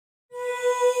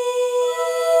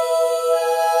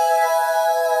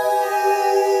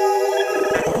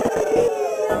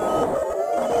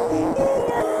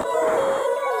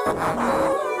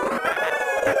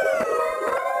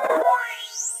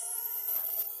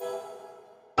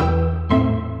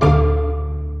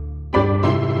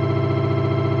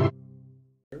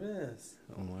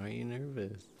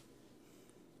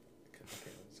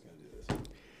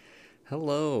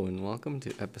Hello, and welcome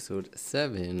to episode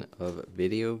 7 of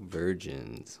Video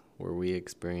Virgins, where we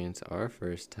experience our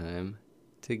first time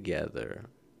together.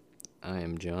 I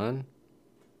am John.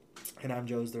 And I'm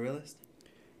Joe's the Realist.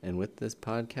 And with this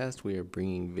podcast, we are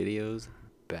bringing videos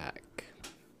back.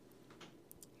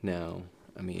 Now,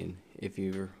 if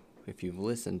you've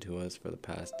listened to us for the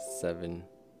past seven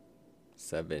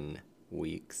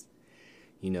weeks,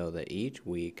 you know that each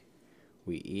week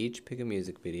we each pick a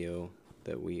music video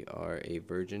that we are a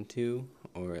virgin to,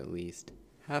 or at least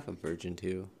half a virgin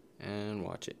to, and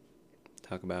watch it.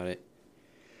 Talk about it.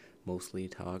 Mostly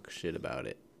talk shit about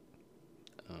it.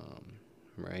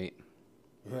 Right?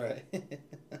 Right.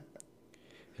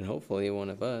 And hopefully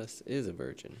one of us is a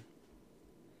virgin.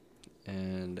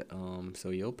 And so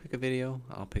you'll pick a video,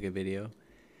 I'll pick a video,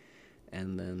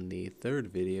 and then the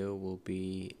third video will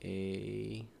be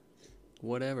a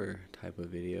whatever type of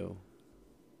video.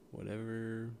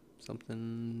 Whatever,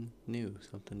 something new,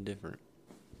 something different.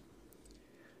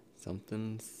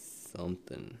 Something.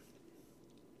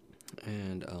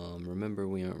 And remember,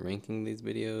 we aren't ranking these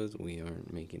videos, we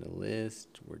aren't making a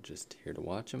list, we're just here to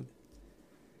watch them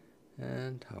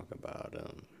and talk about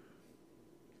them.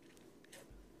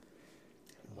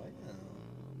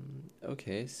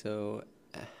 Okay, so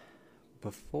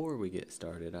before we get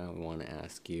started, I want to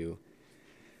ask you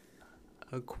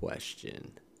a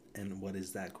question. And what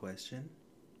is that question?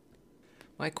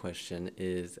 My question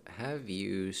is, have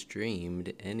you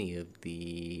streamed any of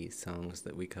the songs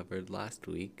that we covered last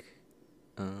week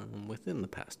within the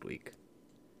past week?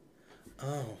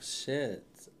 Oh, shit.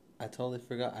 I totally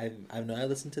forgot. I know I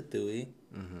listened to Dewey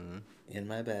in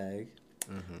my bag.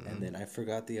 And then I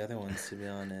forgot the other ones, to be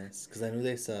honest. Because I knew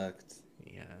they sucked.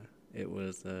 Yeah. It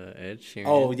was Ed Sheeran.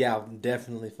 Oh, yeah.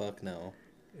 Definitely fuck no.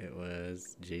 It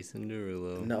was Jason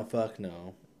Derulo. No, fuck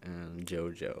no. And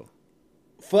JoJo.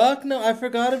 Fuck no. I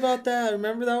forgot about that.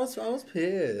 Remember that I was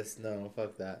pissed. No,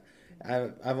 fuck that.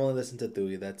 I've only listened to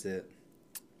Dewey. That's it.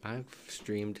 I've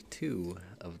streamed 2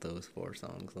 of those 4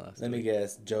 songs last week. Let me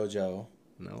guess. JoJo.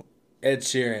 No. Ed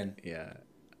Sheeran. Yeah.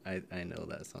 I know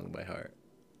that song by heart.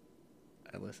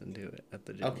 I listen to it at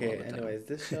the gym all the time. Anyways,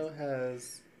 this show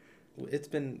has... It's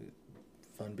been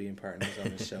fun being partners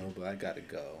on the show, but I gotta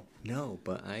go. No,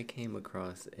 but I came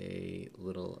across a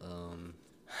little,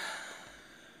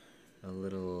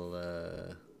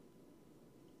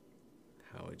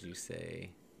 how would you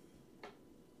say,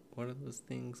 what are those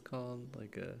things called?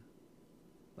 Like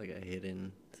a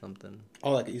hidden something?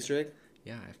 Oh, like an Easter egg?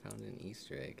 Yeah, I found an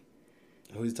Easter egg.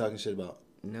 Who he's talking shit about?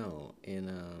 No,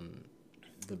 in,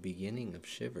 the beginning of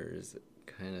Shivers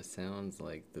kind of sounds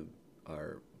like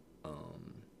our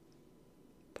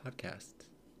podcast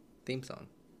theme song.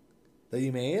 That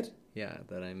you made? Yeah,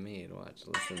 that I made.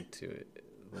 Listen to it.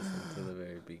 Listen to the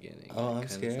very beginning. Oh, I'm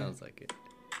scared. It kind of sounds like it.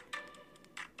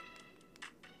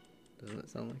 Doesn't it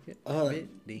sound like it?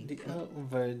 Oh,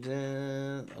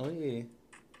 virgin. Oh, yeah.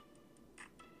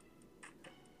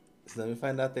 So let me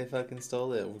find out they fucking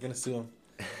stole it. We're gonna sue them.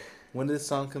 When did this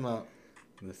song come out?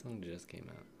 The song just came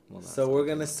out. Well, so we're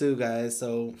gonna sue, guys.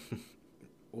 So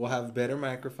we'll have better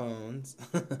microphones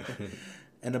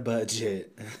and a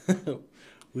budget.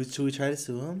 Should we try to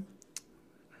sue him?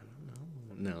 I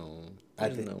don't know. No,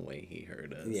 there's no way he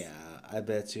heard us. Yeah, I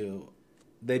bet you.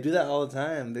 They do that all the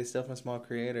time. They steal from small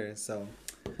creators. So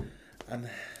on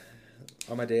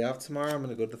my day off tomorrow, I'm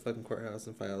gonna go to the fucking courthouse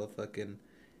and file a fucking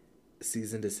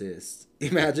cease and desist.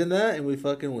 Imagine that, and we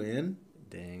fucking win.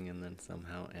 Dang, and then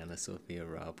somehow Anna Sophia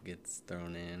Robb gets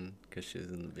thrown in because she was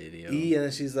in the video. And then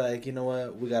she's like, you know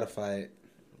what? We gotta fight.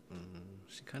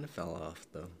 She kind of fell off,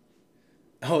 though.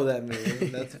 Oh, that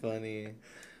meme? That's funny.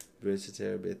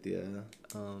 Rectally.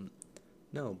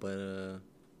 No, but,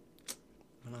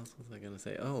 what else was I gonna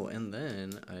say? Oh, and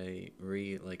then I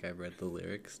read the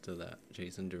lyrics to that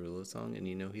Jason Derulo song, and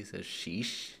you know he says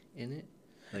sheesh in it?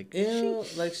 Like, ew,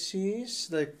 sheesh. like sheesh?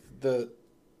 Like the...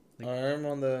 arm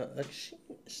on the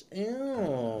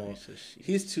ew.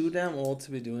 He's too damn old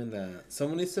to be doing that.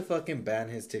 Someone needs to fucking ban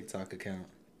his TikTok account.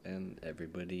 And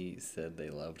everybody said they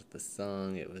loved the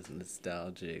song. It was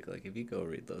nostalgic. Like, if you go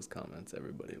read those comments,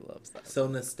 everybody loves that. So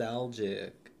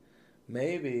nostalgic.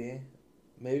 Maybe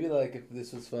like if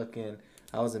this was fucking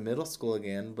I was in middle school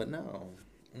again, but no.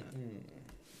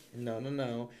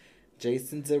 No.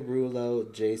 Jason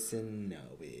Derulo, Jason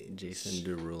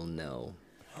Derulo, no.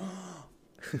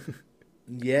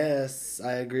 Yes,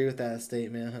 I agree with that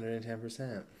statement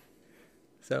 110%.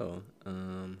 So,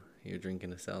 you're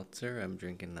drinking a seltzer. I'm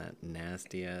drinking that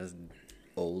nasty ass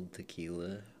old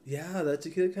tequila. Yeah, that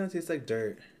tequila kind of tastes like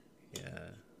dirt. Yeah.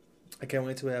 I can't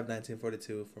wait till we have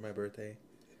 1942 for my birthday.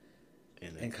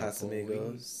 And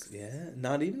Casamigos. Yeah,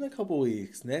 not even a couple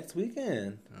weeks. Next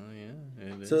weekend. Oh yeah,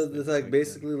 it is. So it's like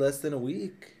basically less than a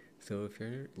week. So if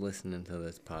you're listening to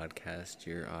this podcast,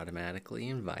 you're automatically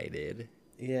invited.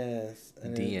 Yes.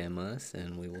 And DM us,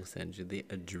 and we will send you the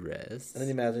address. And then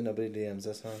imagine nobody DMs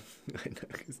us, huh? I know,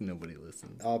 because nobody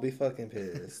listens. I'll be fucking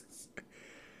pissed.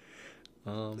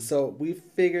 So we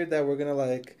figured that we're gonna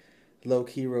like low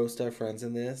key roast our friends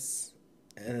in this,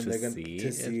 and they're gonna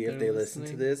see if they listen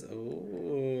to this.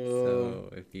 Oh. So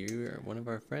if you're one of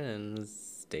our friends,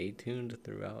 stay tuned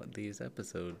throughout these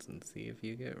episodes and see if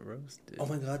you get roasted. Oh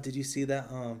my god! Did you see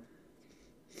that?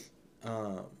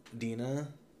 Dina.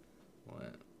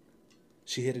 What?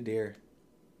 She hit a deer.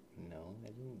 No, I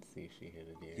didn't see she hit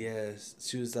a deer. Yes,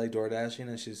 she was like door dashing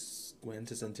and she went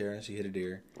to Santana and she hit a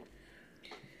deer.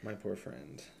 My poor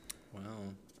friend.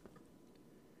 Wow.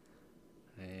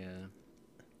 I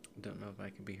don't know if I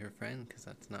could be her friend because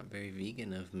that's not very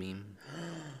vegan of me.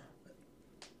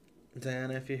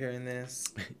 Diana, if you're hearing this,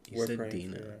 we're said praying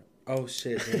Dina. For you. Oh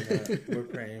shit, Dina, we're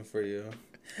praying for you.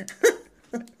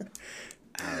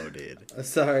 Outed.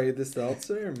 Sorry, the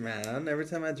seltzer, man. Every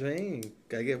time I drink,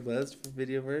 I get buzzed for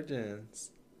video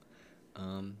virgins.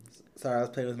 Sorry, I was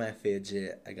playing with my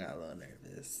fidget. I got a little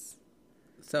nervous.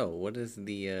 So, what is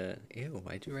the, ew,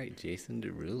 why'd you write Jason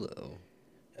Derulo?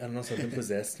 I don't know, something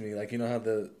possessed me. Like, you know how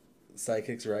the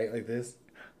psychics write like this?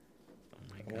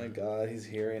 Oh my god, he's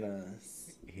hearing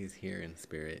us. He's here in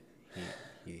spirit.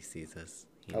 He sees us.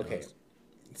 He okay. knows.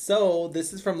 So,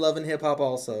 this is from Love and Hip Hop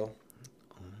also.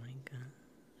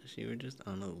 You were just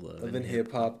on a Love and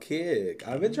Hip Hop kick.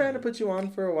 I've been trying to put you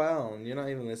on for a while, and you're not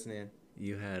even listening.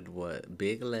 You had what?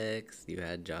 Big Lex. You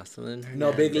had Jocelyn Hernandez.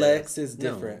 No, Big Lex is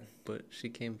different. No, but she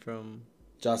came from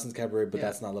Jocelyn's Cabaret, but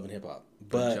that's not Love and Hip Hop.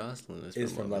 But Jocelyn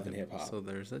is from Love and Hip Hop. So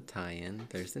there's a tie-in.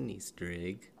 There's an Easter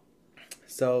egg.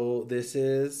 So this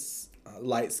is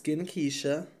Light Skin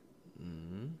Keisha,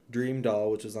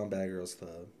 DreamDoll, which was on Bad Girls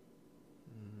Club,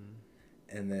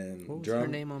 and then what was her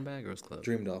name on Bad Girls Club?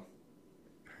 DreamDoll.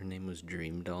 Her name was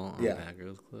DreamDoll on Bad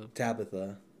Girls Club?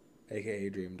 Tabitha, a.k.a.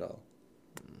 DreamDoll.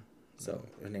 So,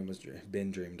 her name was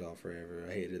been DreamDoll forever.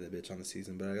 I hated that bitch on the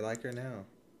season, but I like her now.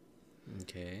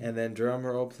 Okay. And then, drum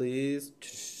roll, please.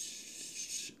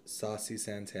 Saucy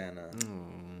Santana.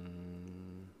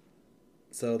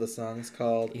 So, the song's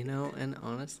called... You know, and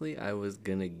honestly, I was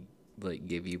gonna, like,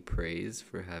 give you praise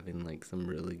for having, like, some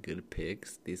really good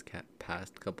picks these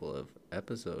past couple of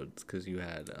episodes, because you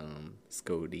had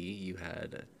Scody, you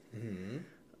had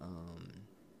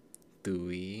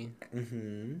Dewey,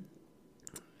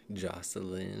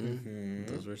 Jocelyn.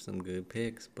 Those were some good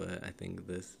picks, but I think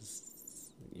this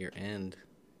is your end.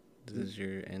 This is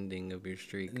your ending of your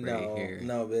streak right here.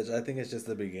 No, bitch. I think it's just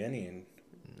the beginning.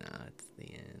 Nah, it's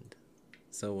the end.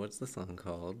 So what's the song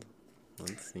called?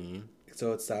 Let's see.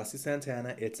 So it's Saucy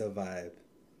Santana, It's a Vibe.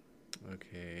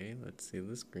 Okay, let's see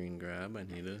the screen grab. I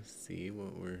need to see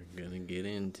what we're gonna get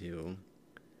into.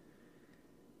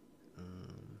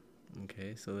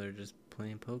 Okay, so they're just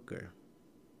playing poker.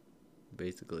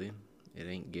 Basically, it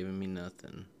ain't giving me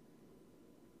nothing.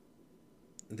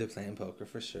 They're playing poker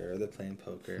for sure. They're playing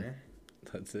poker.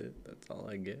 That's it. That's all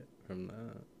I get from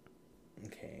that.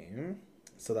 Okay.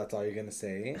 So that's all you're going to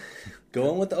say?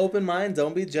 Go in with the open mind.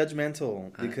 Don't be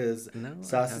judgmental. Because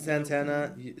Saucy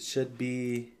Santana should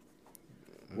be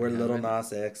where Little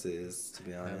Nas X is, to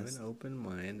be honest. I have an open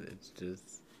mind. It's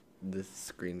just this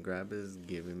screen grab is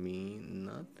giving me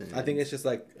nothing. I think it's just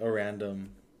like a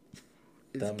random...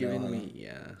 It's giving me,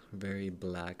 very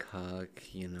Black Hawk,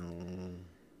 you know.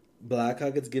 Black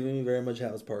Hawk, it's giving me very much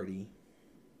House Party.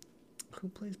 Who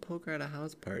plays poker at a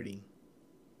house party?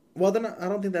 Well, then I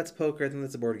don't think that's poker. I think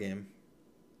that's a board game.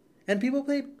 And people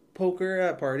play poker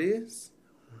at parties?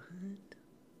 What?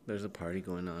 There's a party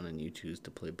going on and you choose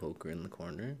to play poker in the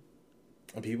corner?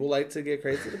 And people like to get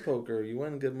crazy to poker. You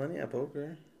win good money at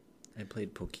poker. I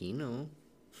played Pokino.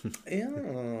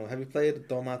 Yeah. Have you played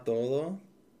Toma Todo?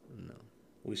 No.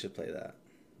 We should play that.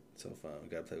 So fun. We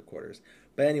gotta play with quarters.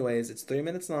 But anyways, it's 3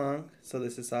 minutes long. So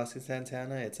this is Saucy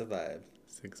Santana. It's a vibe.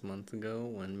 6 months ago,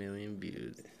 1 million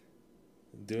views.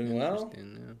 Doing well.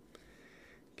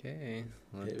 Okay.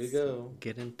 Here we go.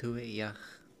 Get into it, yeah.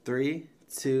 3,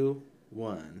 2,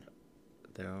 1.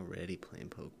 They're already playing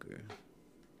poker.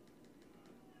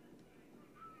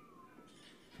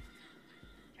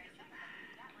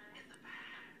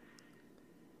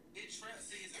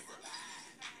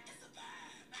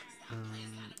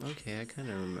 Okay, I kind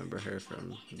of remember her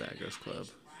from Bad Girls Club.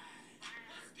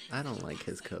 I don't like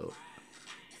his coat.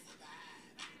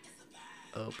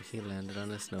 Oh, he landed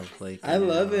on a snowflake. I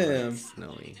love him. It's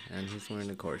snowy, and he's wearing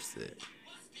a corset.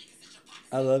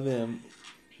 I love him.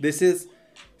 This is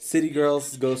City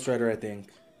Girls Ghostwriter, I think.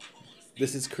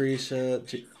 This is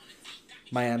Carisha,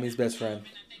 Miami's best friend.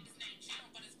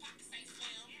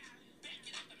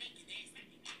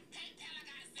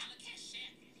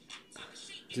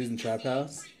 She's in Trap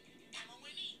House.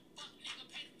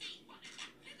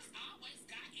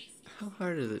 How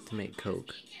hard is it to make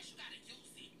coke?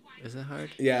 Is it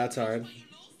hard? Yeah, it's hard.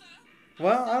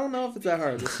 Well, I don't know if it's that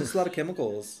hard. It's just a lot of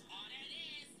chemicals.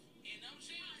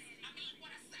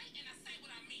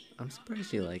 I'm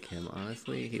surprised you like him.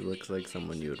 Honestly, he looks like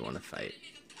someone you would want to fight.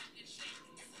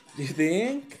 You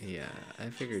think? Yeah, I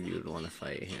figured you would want to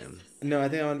fight him. No, I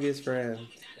think I want to be his friend.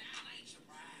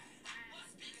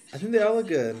 I think they all look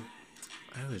good.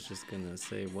 I was just gonna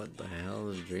say, what the hell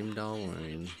is DreamDoll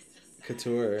wearing?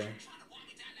 Couture.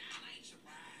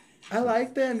 I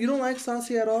like them. You don't like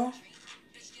Saucy at all?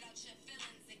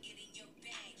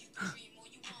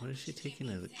 What is she taking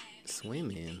a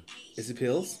swim in? Is it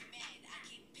pills?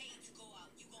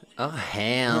 Oh,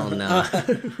 hell no.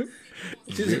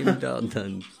 DreamDoll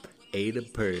done ate a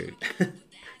Perc.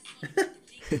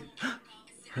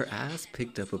 Her ass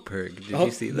picked up a Perc. Did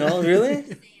you see that? No,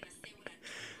 really?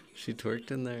 She twerked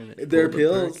in there and it They're pulled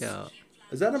pills. the Perc out.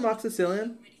 Is that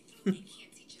amoxicillin?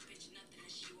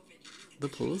 The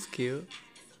pool's cute.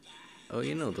 Oh,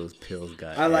 you know those pills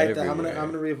got I like everywhere. that. I'm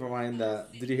gonna rewind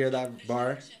that. Did you hear that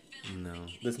bar? No.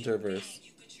 Listen to her verse.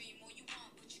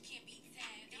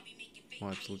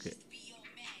 Watch, look at...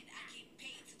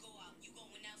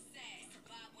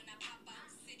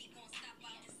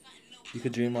 You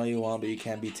could dream all you want, but you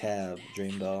can't be Tab,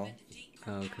 DreamDoll.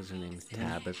 Oh, because her name's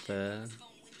Tabitha.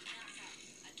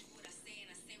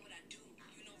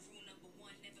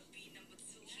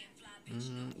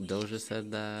 Doja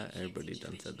said that. Everybody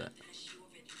done said that.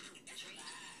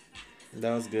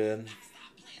 That was good.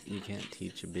 You can't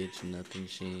teach a bitch nothing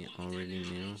she already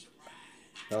knew.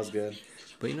 That was good.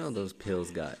 But you know those pills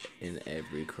got in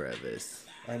every crevice.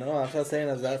 I know. I'm not saying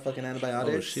is that fucking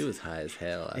antibiotics. Oh, she was high as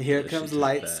hell. And here after comes she took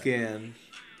light that. skin,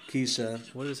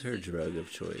 Keisha. What is her drug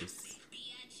of choice?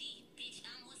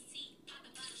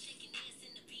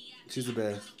 She's the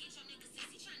best.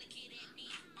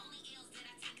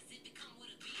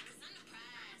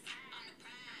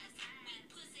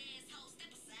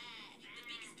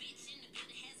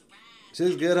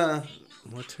 She's good, huh?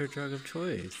 What's her drug of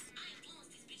choice?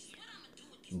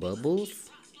 Bubbles?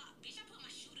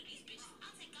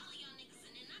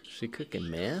 She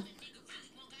cooking meth?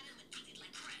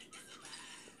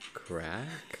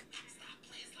 Crack?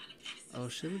 Oh,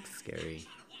 she looks scary.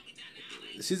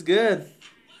 She's good.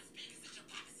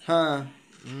 Huh?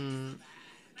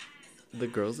 The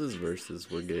girls'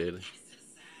 verses were good.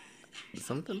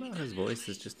 Something about his voice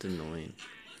is just annoying.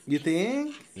 You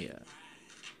think? Yeah.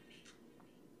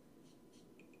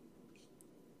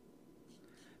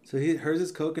 So hers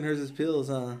is coke and hers is pills,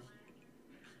 huh?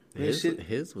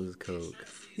 His was coke.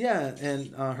 Yeah,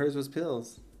 and hers was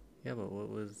pills. Yeah, but what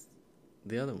was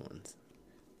the other ones?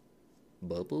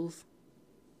 Bubbles?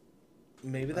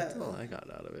 Maybe That's that. all I got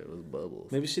out of it was bubbles.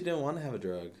 Maybe she didn't want to have a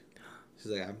drug.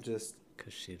 She's like, I'm just.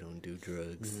 Because she don't do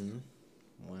drugs. Mm-hmm.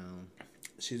 Wow.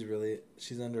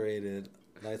 She's underrated.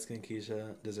 Light skin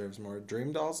Keisha deserves more.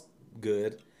 DreamDoll's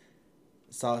good.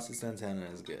 Saucy Santana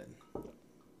is good.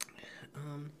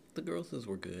 The girls'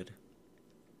 were good.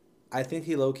 I think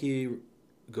he low-key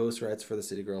ghost writes for the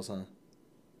City Girls, huh?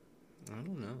 I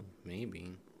don't know.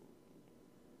 Maybe.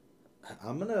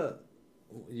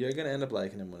 You're gonna end up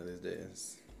liking him one of these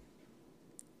days.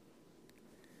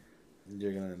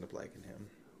 You're gonna end up liking him.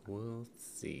 We'll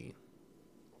see.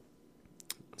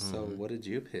 So what did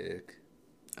you pick?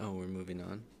 Oh, we're moving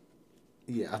on?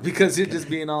 Yeah, because you're just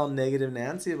being all negative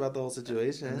Nancy about the whole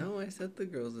situation. No, I said the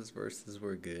girls' verses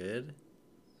were good.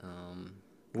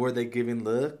 Were they giving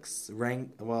looks?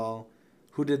 Well,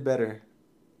 who did better?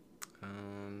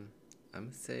 I'm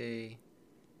gonna say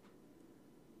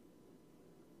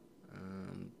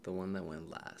the one that went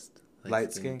last.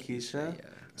 Light skin Keisha? Yeah.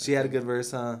 She had a good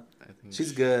verse, huh? I think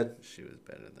She's good. She was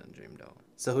better than DreamDoll.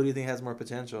 So who do you think has more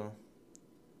potential?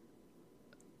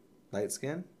 Light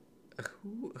skin?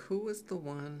 Who was the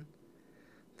one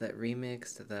that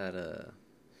remixed that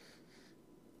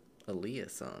Aaliyah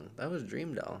song? That was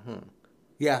DreamDoll, huh?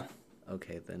 Yeah.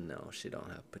 Okay, then no, she don't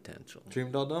have potential.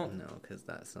 DreamDoll don't? No, because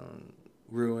that song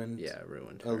ruined. Yeah,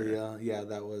 ruined her. Aaliyah. Yeah,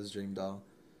 that was DreamDoll.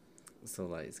 So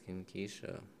Light Skin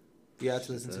Keisha. You have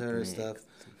to listen to her stuff.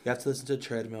 You have to listen to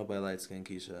Treadmill by Light Skin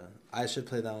Keisha. I should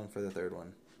play that one for the third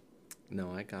one.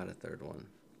 No, I got a third one.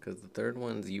 Because the third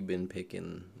ones you've been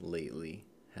picking lately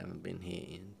haven't been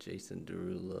hitting. Jason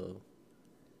Derulo.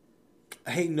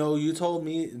 Hey, no, you told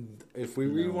me if we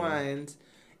rewind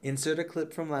insert a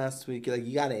clip from last week. Like,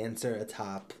 you gotta insert a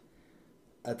top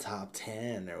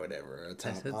 10 or whatever. A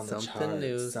top on the something charts.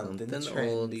 new, Something something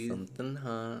old, trendy. something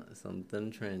hot,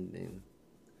 something trending.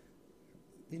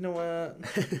 You know what?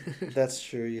 That's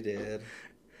true, you did.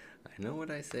 I know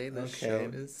what I say. This Okay. show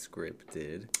is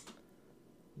scripted.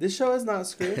 This show is not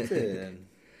scripted.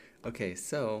 Okay,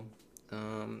 so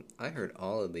I heard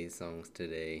all of these songs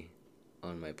today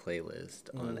on my playlist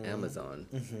on Amazon.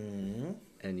 Mm-hmm.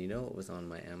 And you know what was on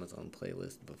my Amazon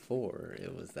playlist before?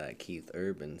 It was that Keith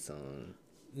Urban song.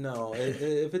 No,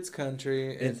 if it's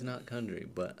country... It's not country,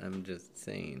 but I'm just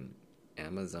saying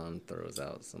Amazon throws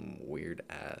out some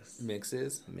weird-ass...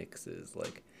 Mixes?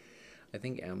 Like, I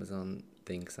think Amazon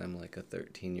thinks I'm like a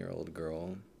 13-year-old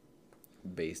girl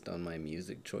based on my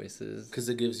music choices. Because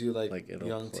it gives you, like it'll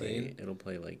young play, teen? It'll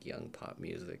play, like, young pop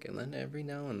music. And then every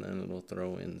now and then it'll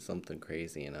throw in something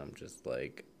crazy, and I'm just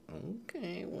like,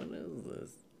 okay, what is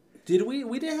this?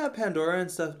 We didn't have Pandora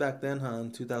and stuff back then, huh?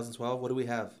 In 2012? What do we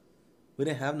have? We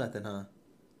didn't have nothing, huh?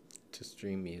 To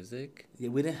stream music? Yeah,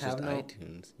 we didn't have just no...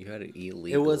 iTunes. You had to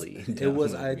illegally It was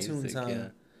download iTunes, music, huh? yeah.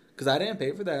 Because I didn't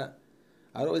pay for that.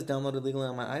 I'd always download it legally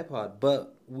on my iPod.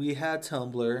 But we had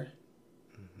Tumblr. Mm-hmm.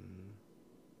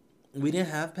 We didn't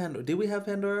have Pandora. Did we have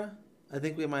Pandora? I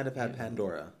think we might have had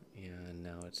Pandora. Yeah, and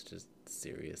now it's just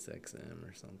Sirius XM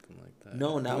or something like that.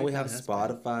 No, now we have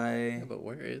Spotify. Yeah, but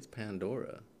where is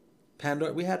Pandora?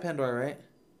 Pandora. We had Pandora, right?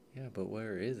 Yeah, but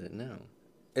where is it now?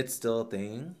 It's still a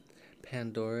thing.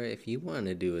 Pandora, if you want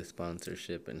to do a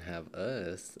sponsorship and have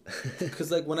us... Because,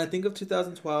 like, when I think of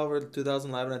 2012 or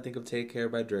 2011, I think of Take Care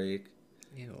by Drake.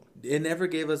 Ew. It never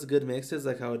gave us good mixes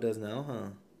like how it does now, huh?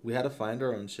 We had to find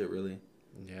our own shit, really.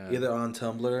 Yeah. Either on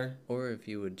Tumblr. Or if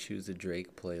you would choose a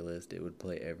Drake playlist, it would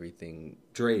play everything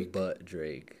Drake. but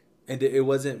Drake. And it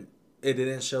wasn't... It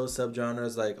didn't show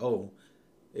subgenres like, oh,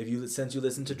 since you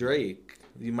listen to Drake,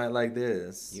 you might like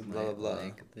this. You blah, might blah, blah.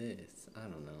 like this. I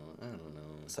don't know.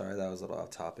 Sorry, that was a little off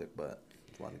topic, but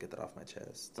I wanted to get that off my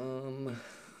chest. I don't know.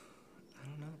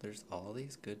 There's all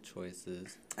these good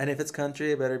choices. And if it's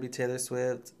country, it better be Taylor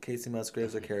Swift, Casey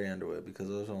Musgraves, or Carrie Underwood, because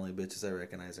those are the only bitches I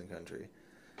recognize in country.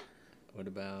 What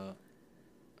about...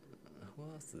 Who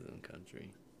else is in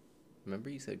country? Remember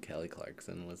you said Kelly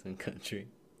Clarkson was in country?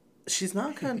 She's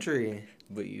not country.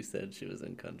 But you said she was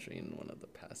in country in one of the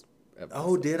past episodes.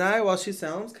 Oh, did I? Well, she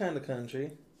sounds kind of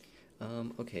country.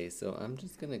 Okay, so I'm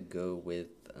just gonna go with,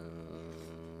 fuck,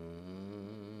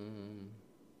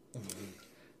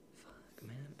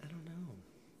 man, I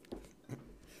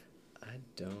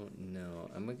don't know.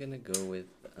 I'm gonna go with,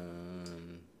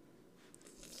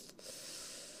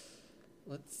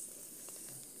 let's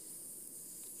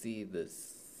see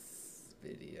this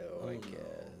video, I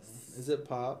guess. Is it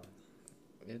pop?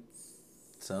 It's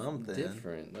something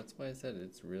different. That's why I said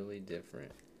it's really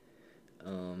different.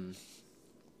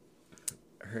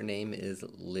 Her name is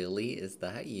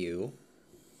Lilyisthatyou,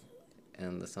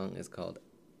 and the song is called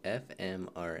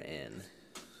FMRN.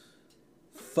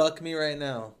 Fuck me right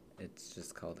now. It's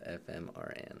just called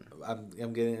FMRN.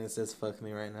 I'm getting it says fuck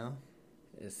me right now.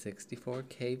 It's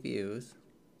 64K views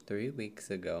 3 weeks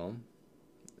ago.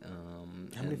 How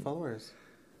many followers?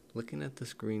 Looking at the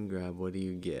screen grab, what do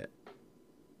you get?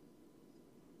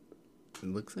 It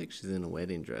looks like she's in a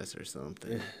wedding dress or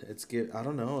something. I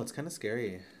don't know. It's kind of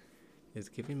scary. It's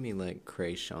giving me like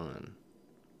Krayshawn.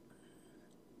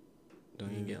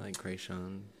 Don't you get like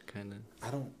Krayshawn kind of?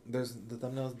 I don't. The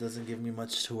thumbnail doesn't give me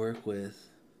much to work with.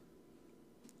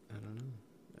 I don't know.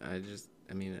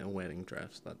 I mean, a wedding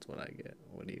dress. That's what I get.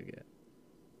 What do you get?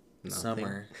 Nothing.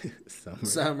 Summer.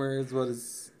 Summer is what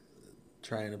is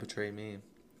trying to portray me.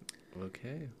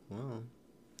 Okay. Well,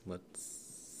 let's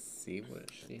see what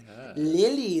she has.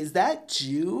 Lily, is that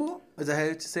you? Is that how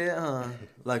you say it?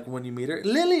 Like when you meet her,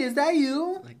 Lily, is that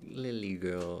you? Like, Lily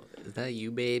girl, is that you,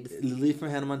 babes? Lily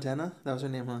from Hannah Montana. That was her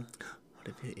name, huh? What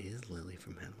if it is Lily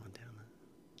from Hannah Montana?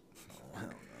 Oh, I don't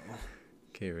know.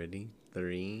 Okay, ready?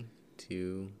 3,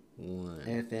 2, 1.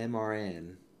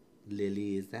 FMRN.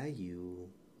 Lily, is that you?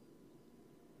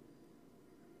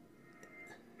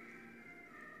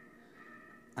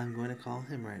 I'm going to call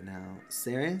him right now.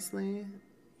 Seriously?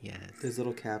 Yes. There's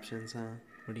little captions, huh?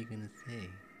 What are you gonna say?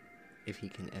 If he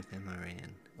can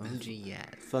FMRN. OMG,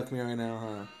 yes. Fuck me right now,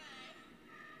 huh?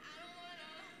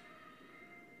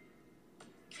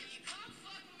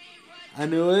 I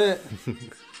knew it.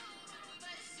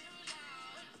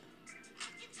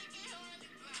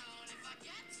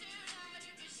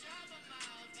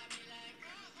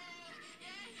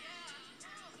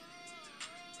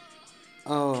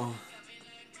 Oh.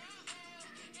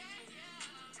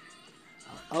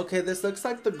 Okay, this looks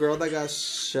like the girl that got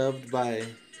shoved by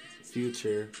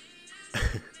Future.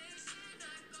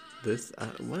 This,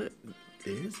 what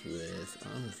is this,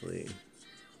 honestly?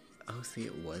 Oh, see,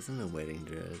 it wasn't a wedding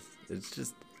dress. It's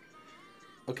just...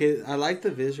 Okay, I like the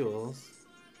visuals.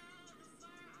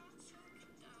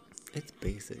 It's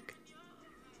basic.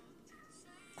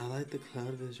 I like the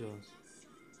cloud visuals.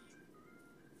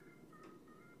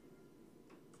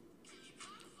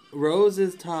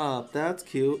 Rose's top. That's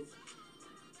cute.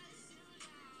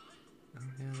 Oh,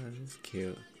 yeah, that is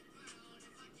cute.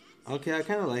 Okay, I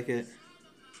kind of like it.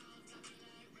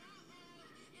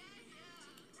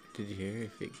 Did you hear?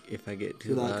 If I get Too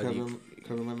too loud, loud,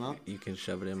 cover my mouth? you can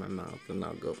shove it in my mouth and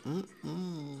I'll go,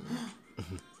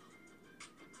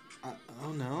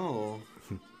 Oh, no.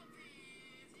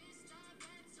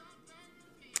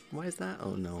 Why is that?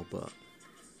 Oh, no, but...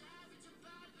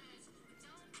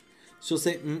 She'll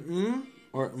say mm-mm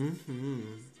or mm-hmm.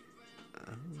 I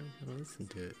don't know how to listen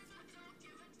to it.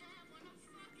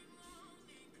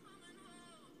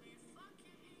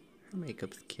 Her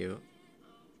makeup's cute.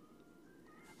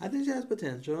 I think she has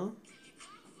potential.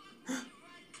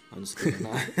 I'm just kidding.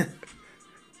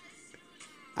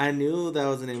 I knew that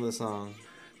was the name of the song.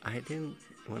 I didn't...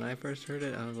 When I first heard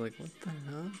it, I was like, what the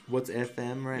hell? What's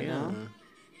FM right now?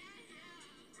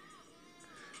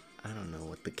 I don't know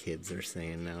what the kids are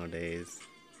saying nowadays.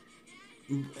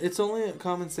 It's only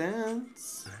common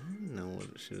sense. I didn't know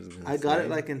what she was going to say. I got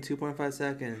it like in 2.5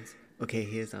 seconds. Okay,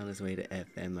 he is on his way to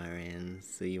FMRN,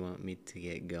 so you want me to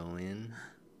get going?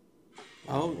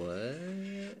 Oh.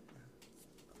 What?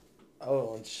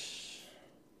 Oh.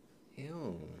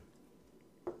 Ew.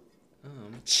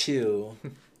 Chew.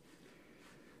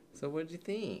 So what'd you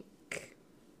think?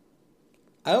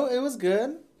 Oh, it was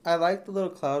good. I like the little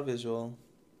cloud visual.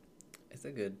 It's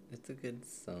a good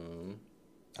song.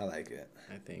 I like it.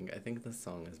 I think the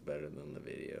song is better than the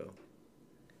video.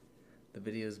 The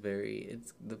video's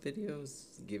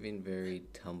giving very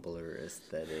Tumblr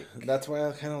aesthetic. That's why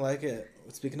I kind of like it.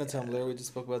 Speaking of Tumblr, we just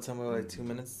spoke about Tumblr like 2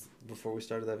 minutes before we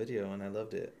started that video, and I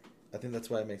loved it. I think that's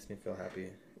why it makes me feel happy.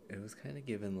 It was kind of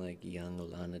giving like young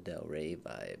Lana Del Rey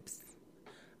vibes.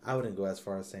 I wouldn't go as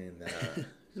far as saying that.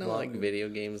 No, like video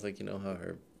games, like, you know how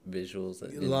her visuals.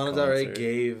 Lana Del Rey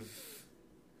gave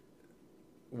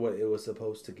what it was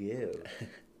supposed to give.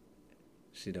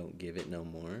 She don't give it no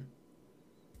more.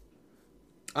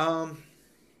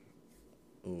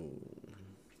 Ooh.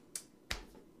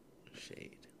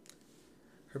 Shade.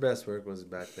 Her best work was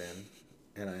back then,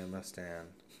 and I am a stan.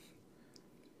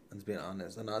 Let's be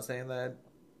honest. I'm not saying that.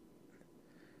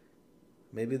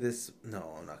 Maybe this...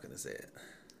 No, I'm not going to say it.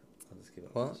 I'll just keep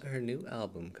it. Well, her new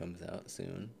album comes out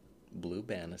soon. Blue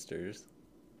Banisters.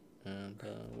 And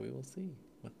we will see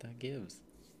what that gives.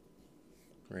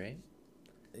 Right?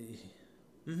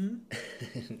 Mm-hmm.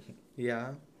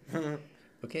 Yeah.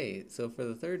 Okay, so for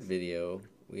the third video,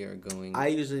 we are going... I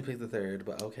usually pick the third,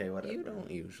 but okay, whatever. You don't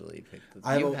usually pick the...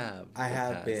 I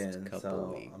have been, couple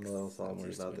so weeks. I'm a little salty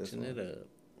about this one.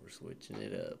 We're switching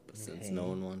it up. Since no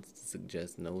one wants to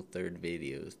suggest no third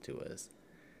videos to us,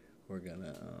 we're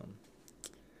gonna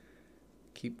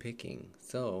keep picking.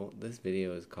 So, this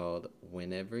video is called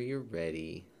Whenever You're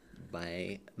Ready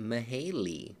by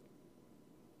Mahalia.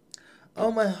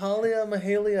 Oh,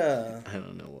 Mahalia.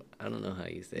 I don't know how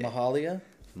you say it. Mahalia?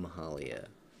 Mahalia.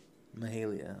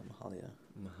 Mahalia.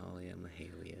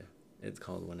 It's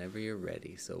called Whenever You're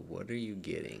Ready. So what are you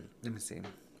getting? Let me see.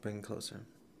 Bring it closer.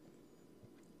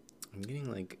 I'm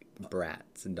getting like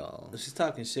Bratz doll. She's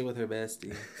talking shit with her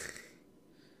bestie.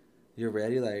 You're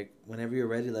ready? Like, whenever you're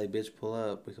ready, like, bitch, pull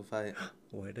up. We can fight.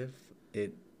 What if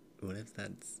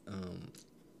that's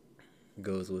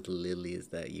goes with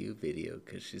Lilyisthatyou video,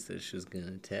 because she said she was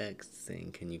gonna text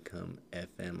saying, can you come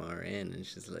FMRN, and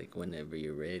she's like, whenever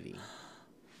you're ready.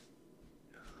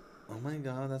 Oh my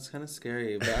god, that's kind of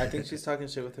scary, but I think she's talking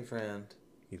shit with her friend.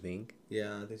 You think?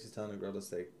 Yeah, I think she's telling a girl to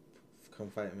say, come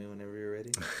fight me whenever you're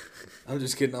ready. I'm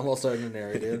just kidding, I'm all starting a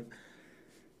narrative.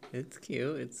 It's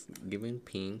cute. It's giving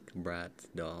pink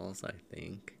Bratz dolls, I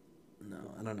think. No,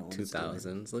 I don't know what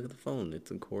 2000s. Look at the phone.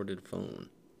 It's a corded phone.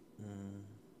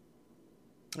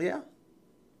 Yeah.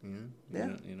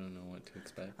 Yeah? You don't know what to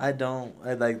expect? I don't.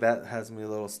 That has me a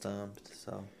little stumped,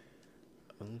 so.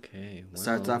 Okay, well.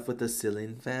 Starts off with a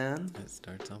ceiling fan. It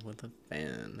starts off with a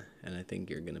fan. And I think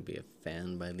you're going to be a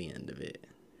fan by the end of it.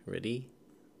 Ready?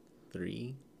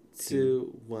 3,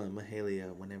 2, 1.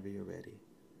 Mahalia, whenever you're ready.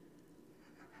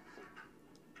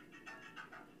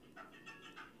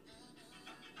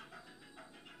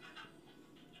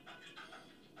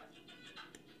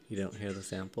 You don't hear the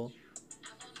sample?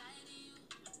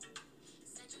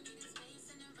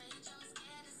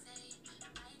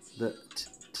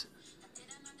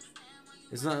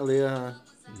 It's not Aaliyah.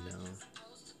 No.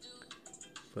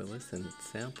 But listen, it's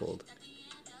sampled.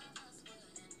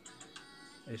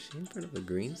 Is she in front of a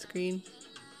green screen?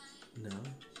 No.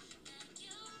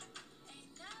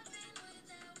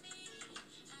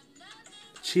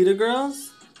 Cheetah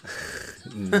Girls?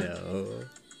 No.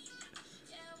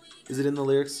 Is it in the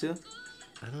lyrics too?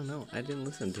 I don't know. I didn't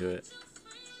listen to it.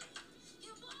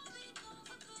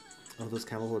 Oh, those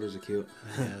camel holders are cute.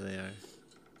 Yeah, they are.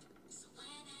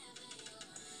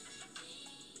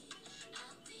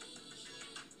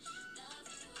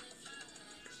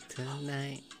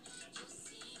 Tonight.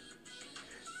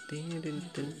 Dun, dun,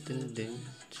 dun, dun, dun.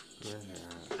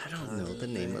 I don't know the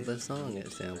name of the song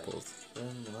it samples.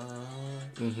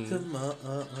 Mm-hmm.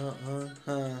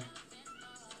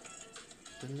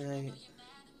 Tonight.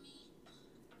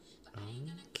 Oh,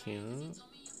 cute.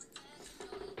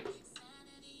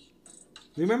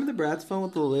 You remember the Bratz phone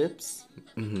with the lips?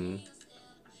 Mm-hmm.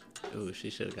 Ooh, she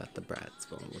should have got the Bratz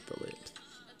phone with the lips.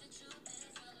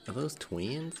 Are those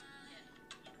twins?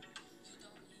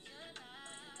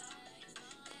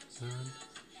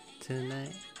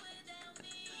 Tonight.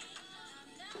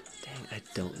 Dang, I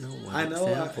don't know what it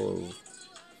samples.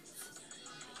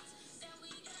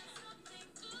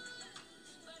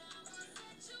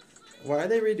 Why are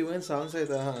they redoing songs like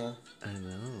that, huh? I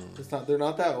know. It's not. They're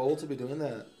not that old to be doing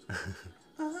that.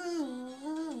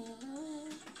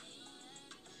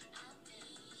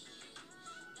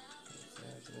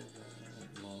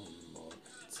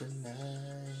 Tonight.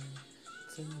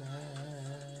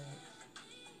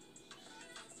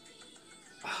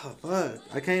 Oh, fuck.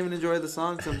 I can't even enjoy the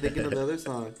song because I'm thinking of the other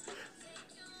song.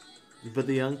 But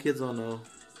the young kids don't know.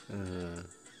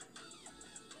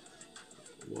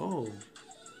 Whoa.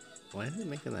 Why is it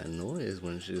making that noise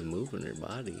when she's moving her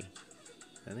body?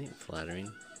 That ain't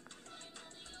flattering.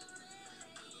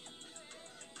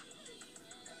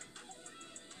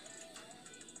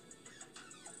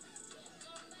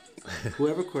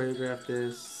 Whoever choreographed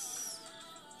this,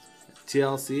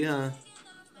 TLC, huh?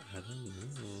 I don't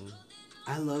know.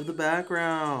 I love the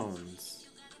backgrounds.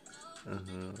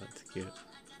 That's cute.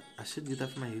 I should do that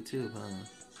for my YouTube, huh?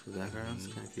 The backgrounds,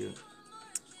 kind of cute.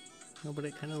 No, but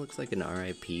it kind of looks like an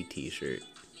RIP t-shirt.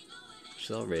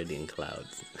 She's already in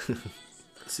clouds.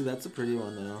 See, that's a pretty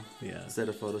one, though. Yeah. Instead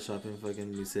of photoshopping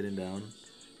fucking me sitting down,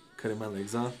 cutting my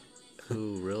legs off.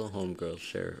 Ooh, real homegirls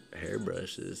share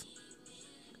hairbrushes.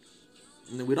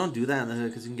 No, we don't do that in the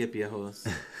hood because you can get viejos.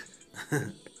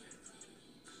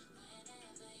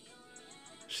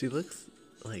 She looks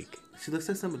like... She looks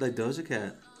like somebody like Doja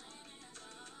Cat.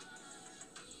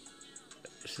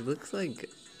 She looks like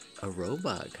a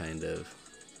robot, kind of.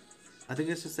 I think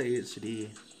it's just the HD.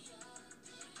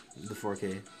 The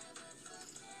 4K.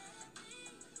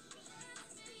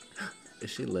 Is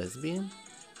she lesbian?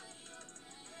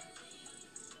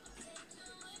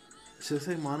 She looks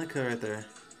like Monica right there.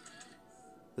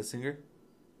 The singer?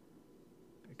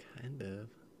 Kind of.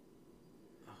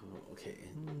 Oh, okay.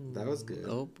 That was good.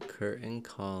 Oh, curtain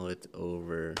call. It's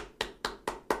over.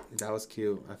 That was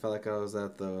cute. I felt like I was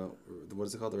at the what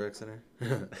is it called? The rec center?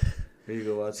 Here you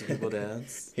go watching people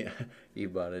dance. Yeah. You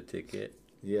bought a ticket.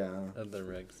 Yeah. At the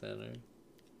rec center.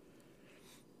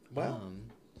 Wow.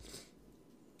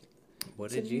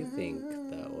 What did you think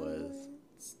that was?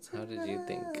 How did you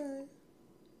think?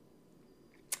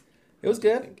 It was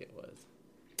good. I think it was.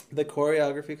 The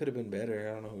choreography could have been better.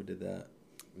 I don't know who did that.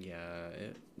 Yeah,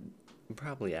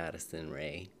 probably Addison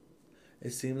Rae.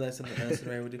 It seemed like something Addison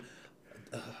Rae would do.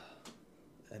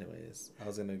 Anyways, I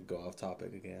was gonna go off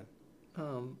topic again.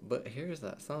 But here's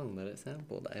that song that it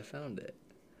sampled. I found it.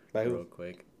 By who? Real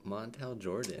quick. Montel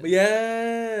Jordan.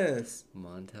 Yes!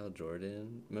 Montel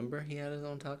Jordan. Remember he had his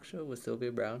own talk show with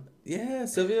Sylvia Brown? Yeah,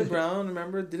 Sylvia Brown,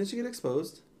 remember? Didn't she get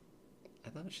exposed? I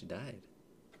thought she died.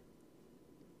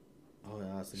 Oh,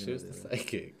 yeah. She was the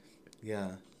psychic.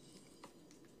 Yeah.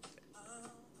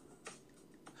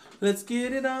 Let's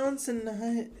get it on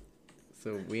tonight.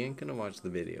 So we ain't gonna watch the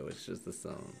video. It's just the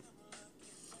song.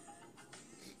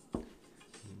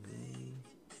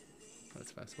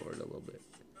 Let's fast forward a little bit.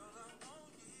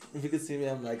 If you could see me,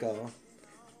 I'm like, oh.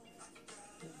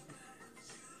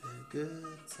 Good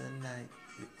tonight.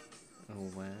 Oh,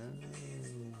 wow.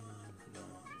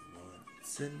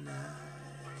 Tonight.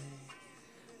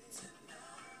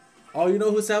 Oh, you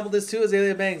know who sampled this too? Is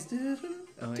Azalea Banks.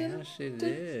 Oh, yeah, she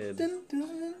did.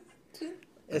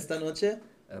 Esta noche.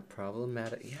 A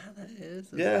problematic... Yeah, that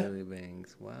is Yeah. Azalea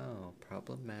Banks. Wow.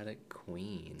 Problematic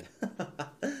queen.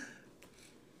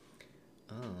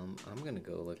 I'm gonna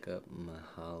go look up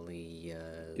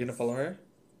Mahalia. You gonna follow her?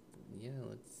 Yeah,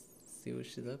 let's see what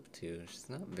she's up to. She's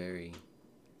not very...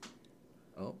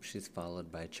 Oh, she's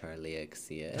followed by Charlie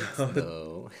XCX,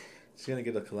 though. She's gonna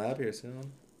get a collab here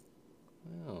soon.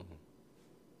 Wow.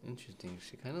 Interesting.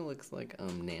 She kind of looks like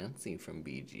Nancy from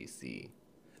BGC.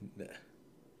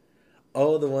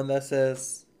 Oh, the one that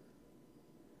says,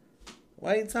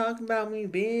 "Why you talking about me,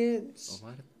 bitch? Oh,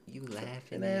 why you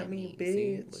laughing at at me, me?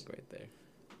 See, bitch?" look right there.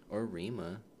 Or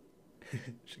Rima.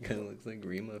 She kind of looks like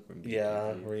Rima from BGC.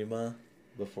 Yeah, Rima.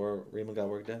 Before Rima got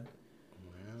work done.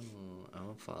 Wow.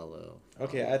 I'll follow.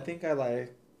 Okay, I think I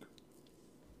like.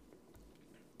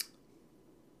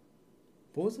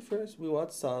 What was the first? We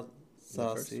watched Saucy.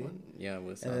 The first one? Yeah, it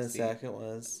was Saucy. And then the second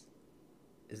was.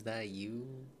 Is that you?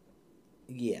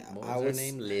 Yeah. What was her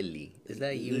name? Lily. Is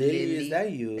that you, Lily? Is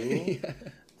that you? Yeah.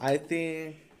 I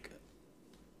think.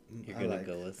 You're going to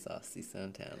go with Saucy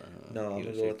Santana, huh? No, I'm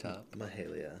going to go with top.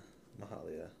 Mahalia.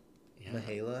 Yeah.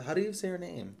 Mahalia? How do you say her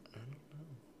name? I don't know.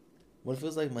 What if it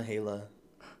was like Mahala?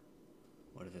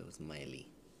 What if it was Miley?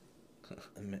 Ew.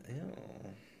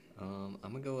 I'm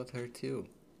going to go with her, too.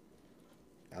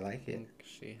 I like it.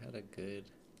 She had a good...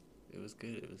 It was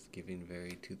good. It was giving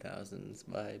very 2000s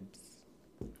vibes.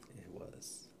 It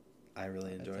was. I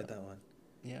really enjoyed that one.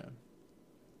 Yeah.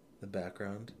 The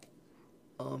background.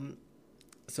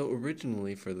 So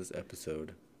originally for this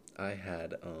episode, I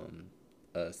had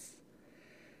us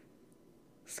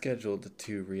scheduled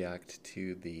to react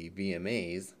to the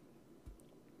VMAs,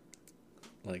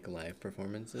 like live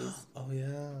performances. Oh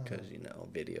yeah. Because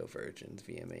video versions,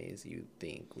 VMAs, you'd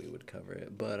think we would cover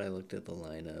it, but I looked at the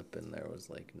lineup and there was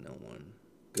like no one.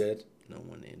 Good. No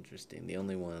one interesting. The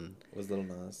only one was Lil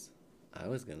Nas. I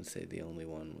was gonna say the only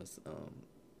one was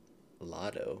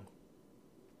Lotto.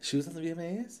 She was on the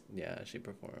VMAs? Yeah, she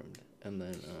performed. And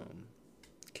then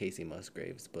Casey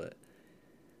Musgraves, but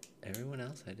everyone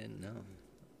else I didn't know.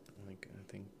 Like,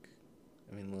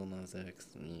 Lil Nas X,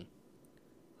 me.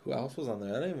 Who else was on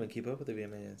there? I don't even keep up with the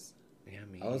VMAs. Yeah,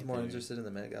 me I was more either. interested in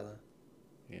the Met Gala.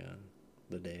 Yeah,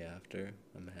 the day after,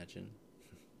 imagine.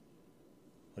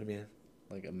 What do you mean?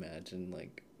 Like, imagine,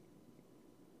 like,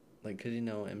 because,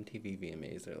 MTV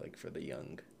VMAs are, like, for the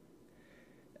young.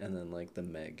 And then, like, the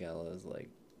Met Gala is, like,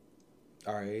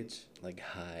 our age? Like,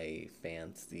 high,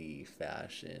 fancy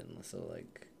fashion. So,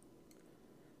 like,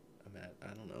 I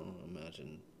don't know.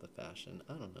 Imagine the fashion.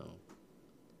 I don't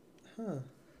know.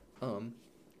 Huh.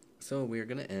 So we're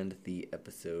going to end the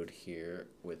episode here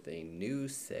with a new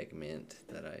segment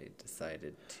that I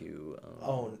decided to...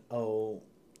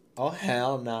 Oh,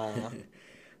 hell nah.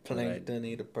 Plankton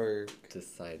eat a perk.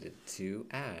 Decided to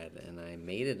add, and I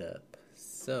made it up.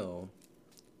 So,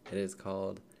 it is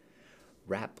called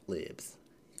Rap Libs.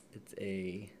 It's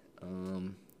a oh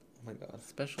my god,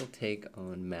 special take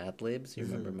on Mad Libs. You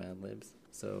remember Mad Libs?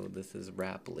 So this is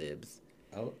Rap Libs.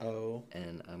 Oh.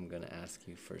 And I'm going to ask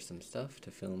you for some stuff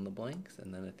to fill in the blanks,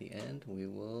 and then at the end we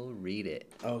will read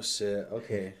it. Oh shit.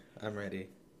 Okay, I'm ready.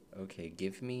 Okay,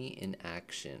 give me an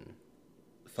action.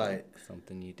 Fight.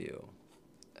 Something you do.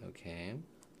 Okay.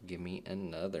 Give me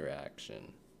another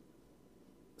action.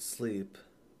 Sleep.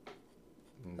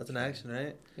 Okay. That's an action,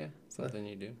 right? Yeah, something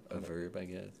you do. A verb, I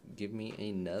guess. Give me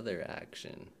another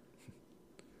action.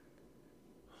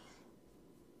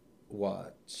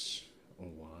 Watch.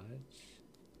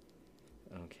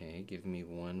 Okay, give me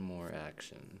one more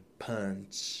action.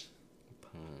 Punch.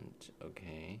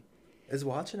 Okay. Is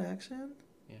watch an action?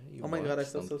 Yeah, you Oh my god, I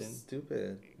feel something. so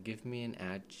stupid. Give me an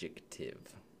adjective.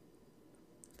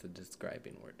 It's a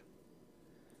describing word.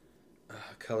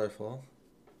 Colorful.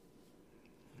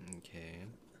 Okay.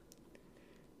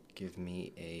 Give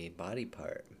me a body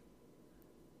part.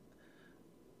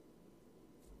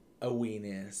 A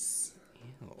weenus.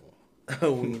 Ew. A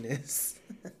weenus.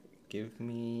 Give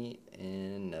me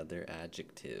another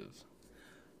adjective.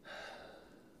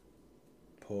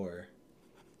 Poor.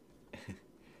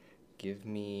 Give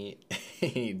me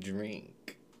a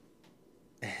drink.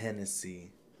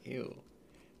 Hennessy. Ew.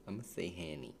 I'm gonna say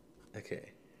Henny.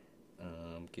 Okay.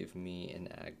 Give me an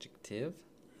adjective.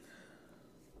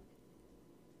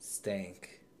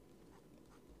 Stank.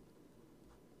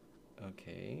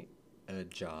 Okay. A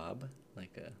job,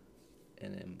 like a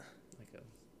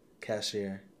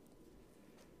cashier.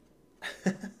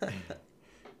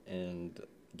 And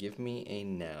give me a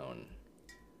noun.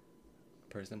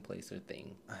 Person, place, or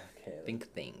thing. Okay.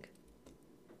 Think thing.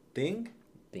 Thing?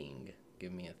 Thing.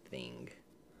 Give me a thing.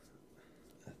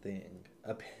 A thing.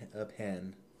 A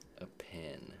pen. A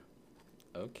pen.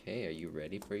 Okay, are you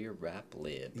ready for your rap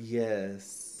lib?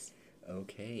 Yes.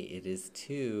 Okay, it is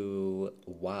to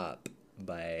WAP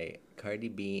by Cardi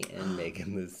B and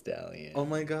Megan Thee Stallion. Oh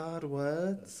my god,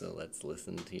 what? So let's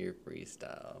listen to your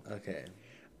freestyle. Okay.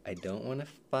 I don't want to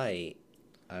fight.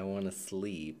 I want to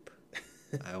sleep.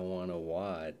 I want to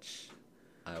watch.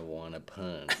 I want to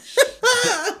punch.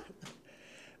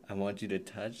 I want you to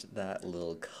touch that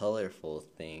little colorful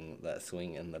thing that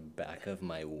swing in the back of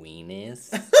my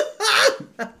weenus.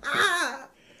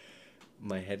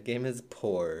 My head game is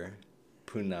poor.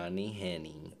 Punani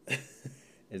Henny.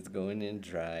 It's going in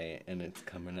dry and it's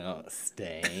coming out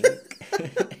stank.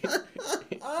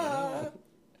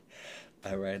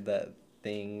 I ride that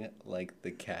thing like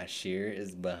the cashier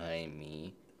is behind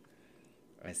me.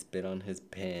 I spit on his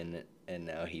pen and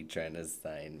now he trying to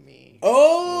sign me.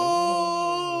 Oh!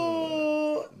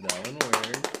 That one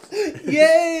worked.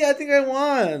 Yay! I think I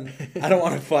won. I don't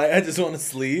want to fight. I just want to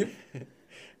sleep.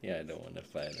 Yeah, I don't want to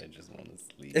fight. I just want to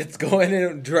sleep. It's going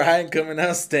in dry and coming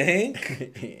out stank.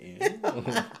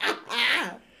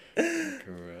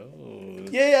 Gross.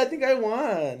 Yay! I think I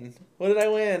won. What did I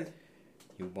win?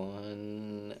 You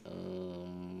won,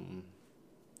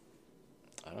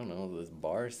 I don't know, this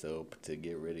bar soap to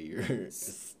get rid of your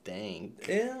stank.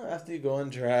 Yeah, after you go in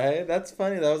dry. That's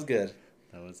funny. That was good.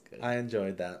 That was good. I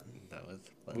enjoyed that. That was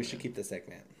fun. We should keep the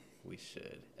segment. We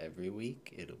should. Every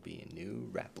week, it'll be a new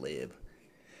rap lib.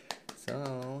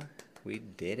 So, we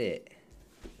did it.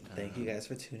 Thank you guys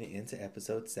for tuning in to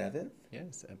episode 7.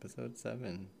 Yes, episode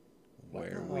 7. Wow.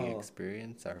 Where we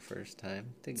experience our first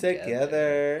time together.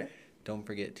 Together. Don't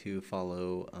forget to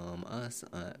follow us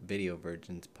at Video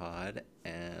Virgins Pod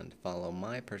and follow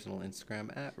my personal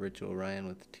Instagram at Ritual Ryan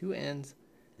with 2 N's.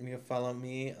 And you can follow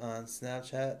me on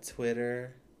Snapchat,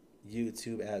 Twitter,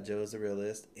 YouTube at Joe is the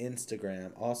Realist,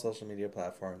 Instagram, all social media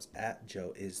platforms at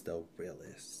Joe is the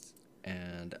Realist.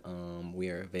 And we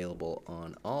are available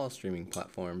on all streaming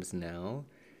platforms now.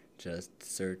 Just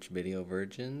search Video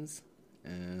Virgins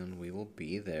and we will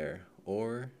be there.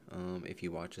 Or if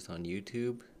you watch us on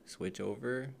YouTube, switch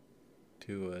over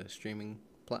to a streaming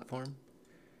platform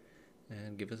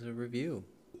and give us a review,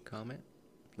 comment,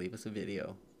 leave us a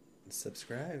video.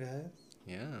 Subscribe, guys.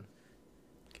 Yeah.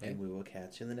 Okay. And we will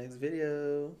catch you in the next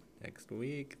video. Next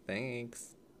week.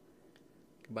 Thanks.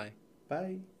 Goodbye.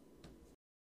 Bye.